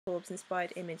Forbes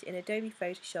inspired image in Adobe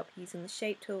Photoshop using the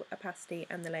Shape tool, opacity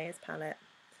and the Layers palette.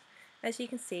 As you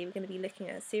can see, we're going to be looking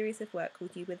at a series of work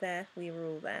called You Were There, We Were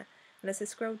All There. And as I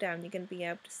scroll down, you're going to be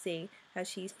able to see how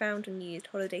she's found and used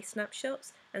holiday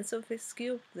snapshots and sort of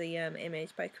obscured the image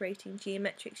by creating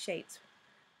geometric shapes,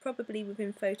 probably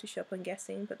within Photoshop I'm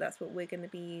guessing, but that's what we're going to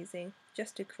be using,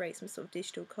 just to create some sort of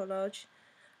digital collage.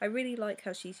 I really like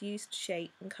how she's used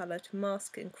shape and colour to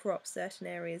mask and crop certain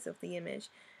areas of the image,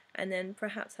 and then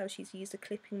perhaps how she's used a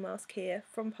clipping mask here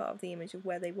from part of the image of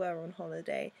where they were on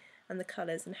holiday, and the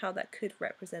colours and how that could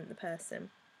represent the person.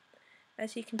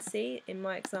 As you can see in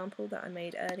my example that I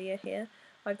made earlier here,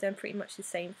 I've done pretty much the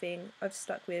same thing. I've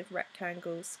stuck with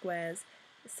rectangles, squares,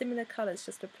 similar colours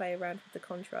just to play around with the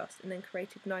contrast, and then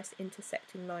created nice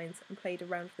intersecting lines and played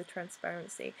around with the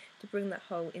transparency to bring that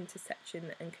whole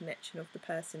intersection and connection of the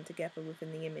person together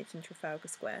within the image in Trafalgar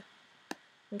Square.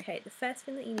 Okay, the first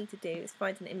thing that you need to do is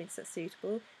find an image that's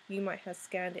suitable. You might have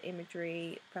scanned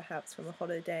imagery perhaps from a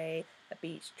holiday, a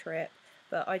beach trip,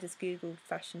 but I just googled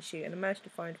fashion shoot and I managed to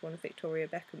find one of Victoria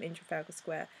Beckham in Trafalgar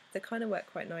Square that kind of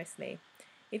worked quite nicely.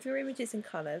 If your image is in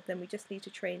colour, then we just need to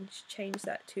change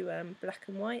that to black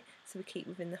and white so we keep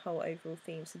within the whole overall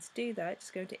theme. So to do that,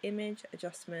 just go into Image,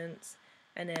 Adjustments,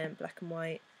 and then Black and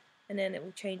White, and then it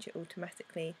will change it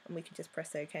automatically and we can just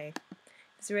press OK.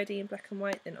 If it's already in black and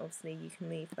white, then obviously you can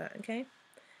leave that, okay?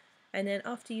 And then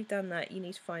after you've done that, you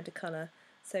need to find a colour.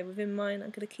 So within mine, I'm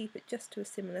going to keep it just to a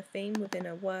similar theme within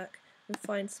a work and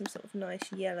find some sort of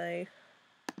nice yellow,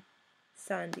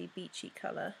 sandy, beachy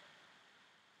colour.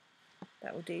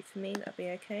 That will do for me, that'll be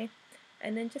okay.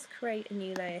 And then just create a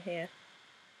new layer here.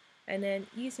 And then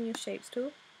using your shapes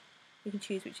tool, you can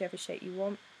choose whichever shape you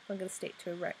want. I'm going to stick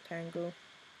to a rectangle.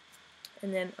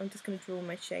 And then I'm just going to draw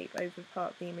my shape over the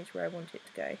part of the image where I want it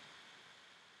to go.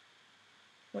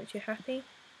 Once you're happy,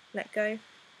 let go.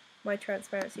 My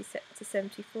transparency is set to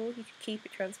 74. You could keep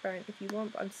it transparent if you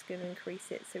want, but I'm just going to increase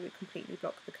it so it completely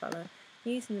blocks the colour.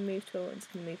 Using the move tool, I'm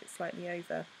just going to move it slightly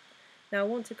over. Now I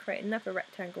want to create another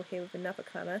rectangle here with another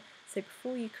colour, so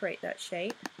before you create that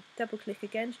shape, double click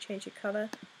again to change your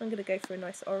colour. I'm going to go for a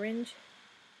nice orange.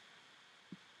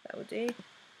 That will do.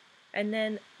 And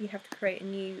then you have to create a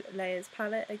new layers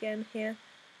palette again here,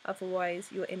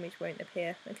 otherwise your image won't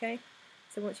appear, okay?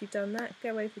 So once you've done that,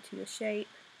 go over to your shape.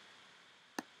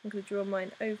 I'm going to draw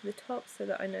mine over the top so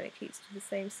that I know it keeps to the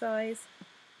same size.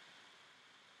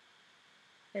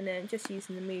 And then just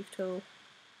using the move tool,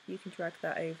 you can drag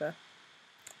that over.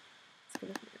 Just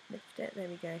going to lift it, there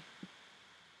we go.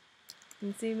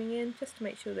 And zooming in just to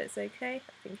make sure that it's okay,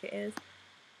 I think it is.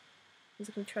 I'm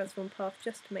just going to transform path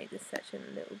just to make this section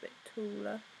a little bit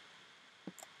taller.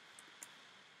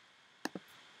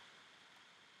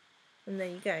 And there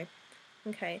you go.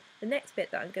 Okay, the next bit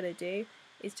that I'm going to do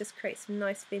is just create some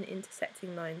nice thin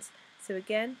intersecting lines. So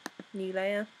again, new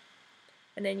layer,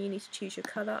 and then you need to choose your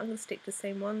colour. I'm going to stick to the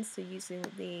same one, so using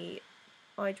the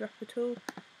eyedropper tool,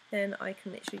 then I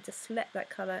can literally just select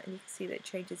that colour and you can see that it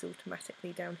changes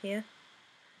automatically down here.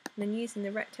 And then using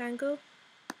the rectangle,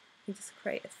 you just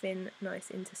create a thin,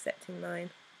 nice intersecting line,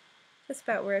 just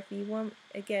about wherever you want.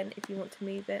 Again, if you want to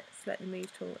move it, select the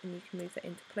move tool and you can move that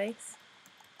into place.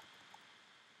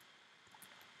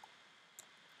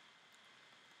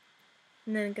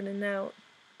 And then I'm going to now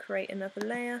create another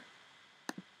layer,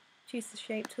 choose the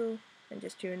shape tool and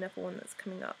just do another one that's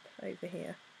coming up over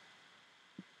here.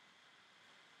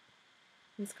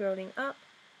 And scrolling up,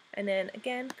 and then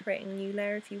again creating a new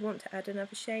layer if you want to add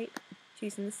another shape,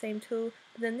 using the same tool,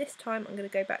 but then this time I'm going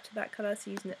to go back to that colour,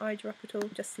 so using the eyedropper tool,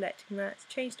 just selecting that, it's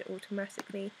changed it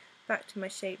automatically, back to my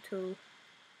shape tool,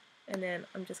 and then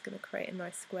I'm just going to create a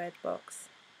nice squared box.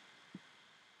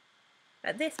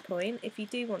 At this point, if you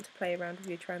do want to play around with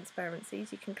your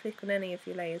transparencies, you can click on any of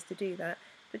your layers to do that,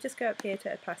 but just go up here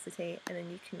to opacity and then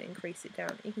you can increase it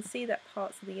down. You can see that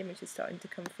parts of the image are starting to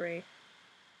come through.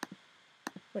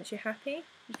 Once you're happy,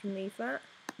 you can leave that.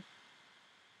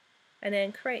 And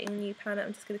then creating a new palette,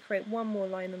 I'm just going to create one more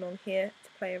line along here to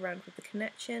play around with the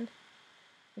connection.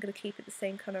 I'm going to keep it the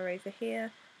same colour over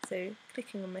here, so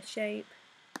clicking on my shape,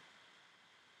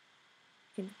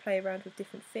 you can play around with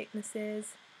different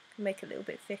thicknesses, make it a little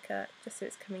bit thicker just so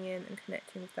it's coming in and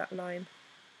connecting with that line.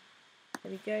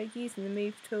 There we go, using the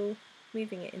move tool,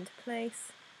 moving it into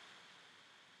place.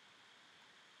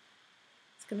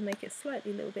 Going to make it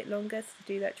slightly a little bit longer to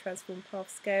do that transform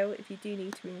path scale if you do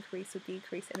need to increase or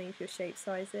decrease any of your shape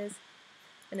sizes,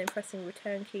 and then pressing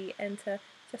return key, enter,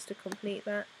 just to complete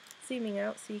that, zooming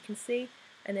out so you can see,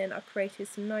 and then I've created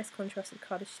some nice contrasted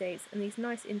colour shades and these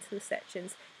nice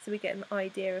intersections so we get an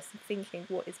idea of some thinking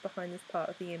what is behind this part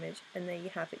of the image, and there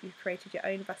you have it, you've created your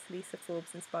own Vasilisa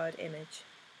Forbes inspired image.